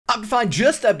OptiFine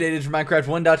just updated for Minecraft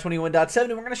 1.21.7,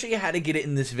 and we're going to show you how to get it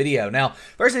in this video. Now,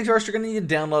 first things first, you're going to need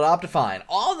to download OptiFine.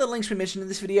 All the links we mentioned in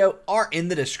this video are in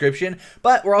the description,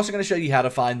 but we're also going to show you how to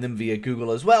find them via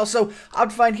Google as well. So,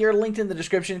 OptiFine here, linked in the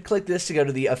description. Click this to go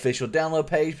to the official download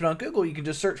page, but on Google, you can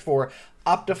just search for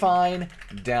OptiFine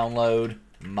Download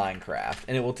Minecraft,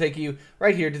 and it will take you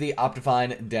right here to the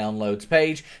OptiFine downloads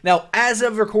page. Now, as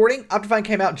of recording, OptiFine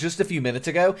came out just a few minutes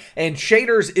ago, and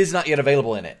shaders is not yet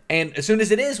available in it. And as soon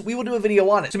as it is, we will do a video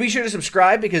on it. So be sure to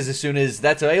subscribe, because as soon as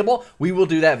that's available, we will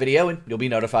do that video, and you'll be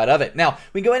notified of it. Now,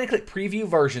 we can go ahead and click preview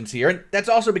versions here, and that's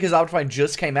also because OptiFine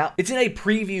just came out. It's in a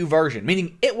preview version,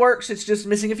 meaning it works, it's just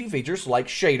missing a few features like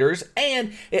shaders,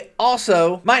 and it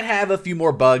also might have a few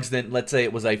more bugs than, let's say,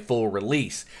 it was a full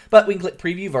release. But we can click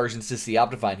preview versions to see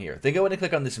OptiFine here. Then go ahead and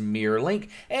click on this mirror link,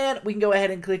 and we can go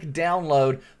ahead and click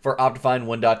download for OptiFine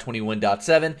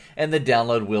 1.21.7, and the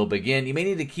download will begin. You may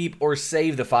need to keep or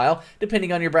save the file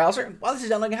depending on your browser. While this is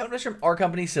downloading, I have a message from our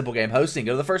company, SimpleGameHosting.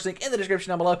 Go to the first link in the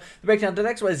description down below, the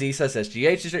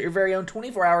breakdown.xyz/SGH, to start your very own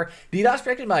 24-hour DDoS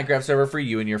Protected Minecraft server for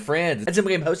you and your friends. At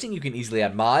SimpleGameHosting, you can easily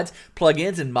add mods,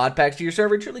 plugins, and mod packs to your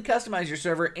server, and truly customize your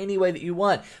server any way that you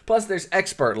want. Plus, there's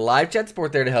expert live chat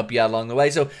support there to help you out along the way.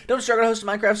 So don't struggle to host a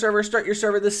Minecraft server. Start your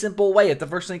server the simple way at the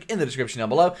first link in the description down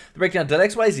below, the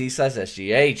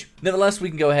breakdown.xyz/SGH. Nevertheless, we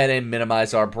can go ahead and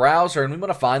minimize our browser, and we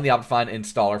want to find the OptiFine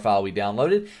installer file we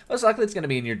downloaded. Most likely it's going to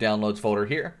be in your downloads folder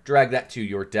here. Drag that to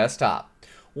your desktop.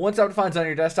 Once OptiFine's on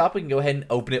your desktop, we can go ahead and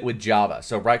open it with Java.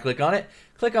 So right click on it,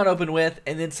 click on open with,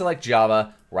 and then select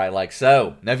Java right like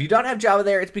so. Now if you don't have Java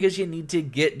there, it's because you need to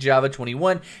get Java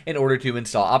 21 in order to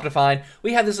install OptiFine.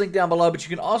 We have this link down below, but you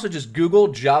can also just Google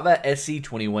Java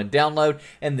SC21 download,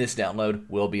 and this download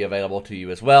will be available to you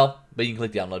as well. But you can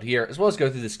click download here, as well as go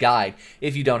through this guide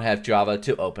if you don't have Java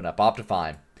to open up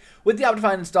OptiFine. With the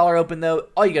OptiFine installer open though,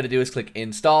 all you got to do is click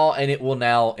install, and it will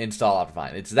now install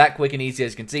OptiFine. It's that quick and easy.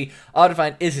 As you can see,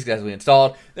 OptiFine is successfully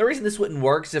installed. The reason this wouldn't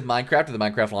work is if Minecraft or the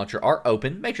Minecraft launcher are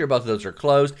open. Make sure both of those are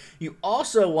closed. You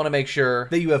also want to make sure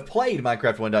that you have played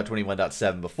Minecraft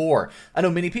 1.21.7 before. I know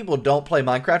many people don't play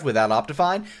Minecraft without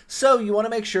OptiFine, so you want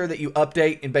to make sure that you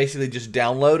update and basically just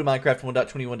download Minecraft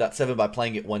 1.21.7 by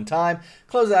playing it one time.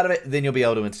 Close out of it, then you'll be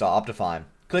able to install OptiFine.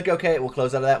 Click OK, it will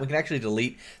close out of that. We can actually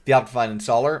delete the OptiFine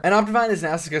installer. And OptiFine is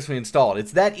now successfully installed.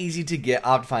 It's that easy to get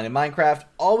OptiFine in Minecraft.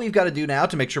 All we've got to do now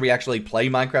to make sure we actually play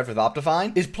Minecraft with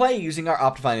OptiFine is play using our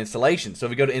OptiFine installation. So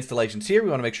if we go to installations here, we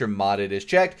want to make sure modded is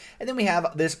checked. And then we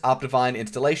have this OptiFine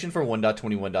installation for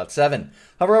 1.21.7.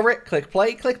 Hover over it, click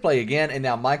play again, and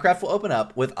now Minecraft will open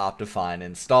up with OptiFine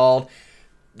installed.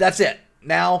 That's it.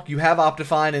 Now you have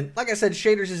OptiFine, and like I said,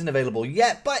 shaders isn't available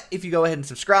yet, but if you go ahead and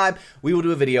subscribe, we will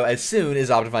do a video as soon as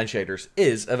OptiFine shaders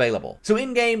is available. So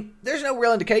in-game, there's no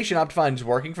real indication OptiFine is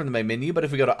working from the main menu, but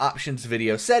if we go to Options,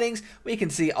 Video Settings, we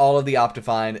can see all of the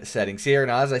OptiFine settings here.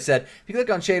 Now, as I said, if you click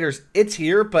on shaders, it's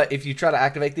here, but if you try to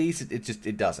activate these,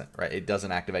 it doesn't, right? It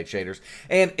doesn't activate shaders,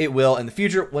 and it will in the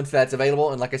future once that's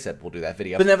available, and like I said, we'll do that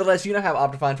video. But nevertheless, you now have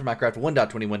OptiFine for Minecraft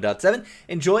 1.21.7.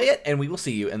 Enjoy it, and we will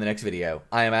see you in the next video.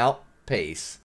 I am out. Peace.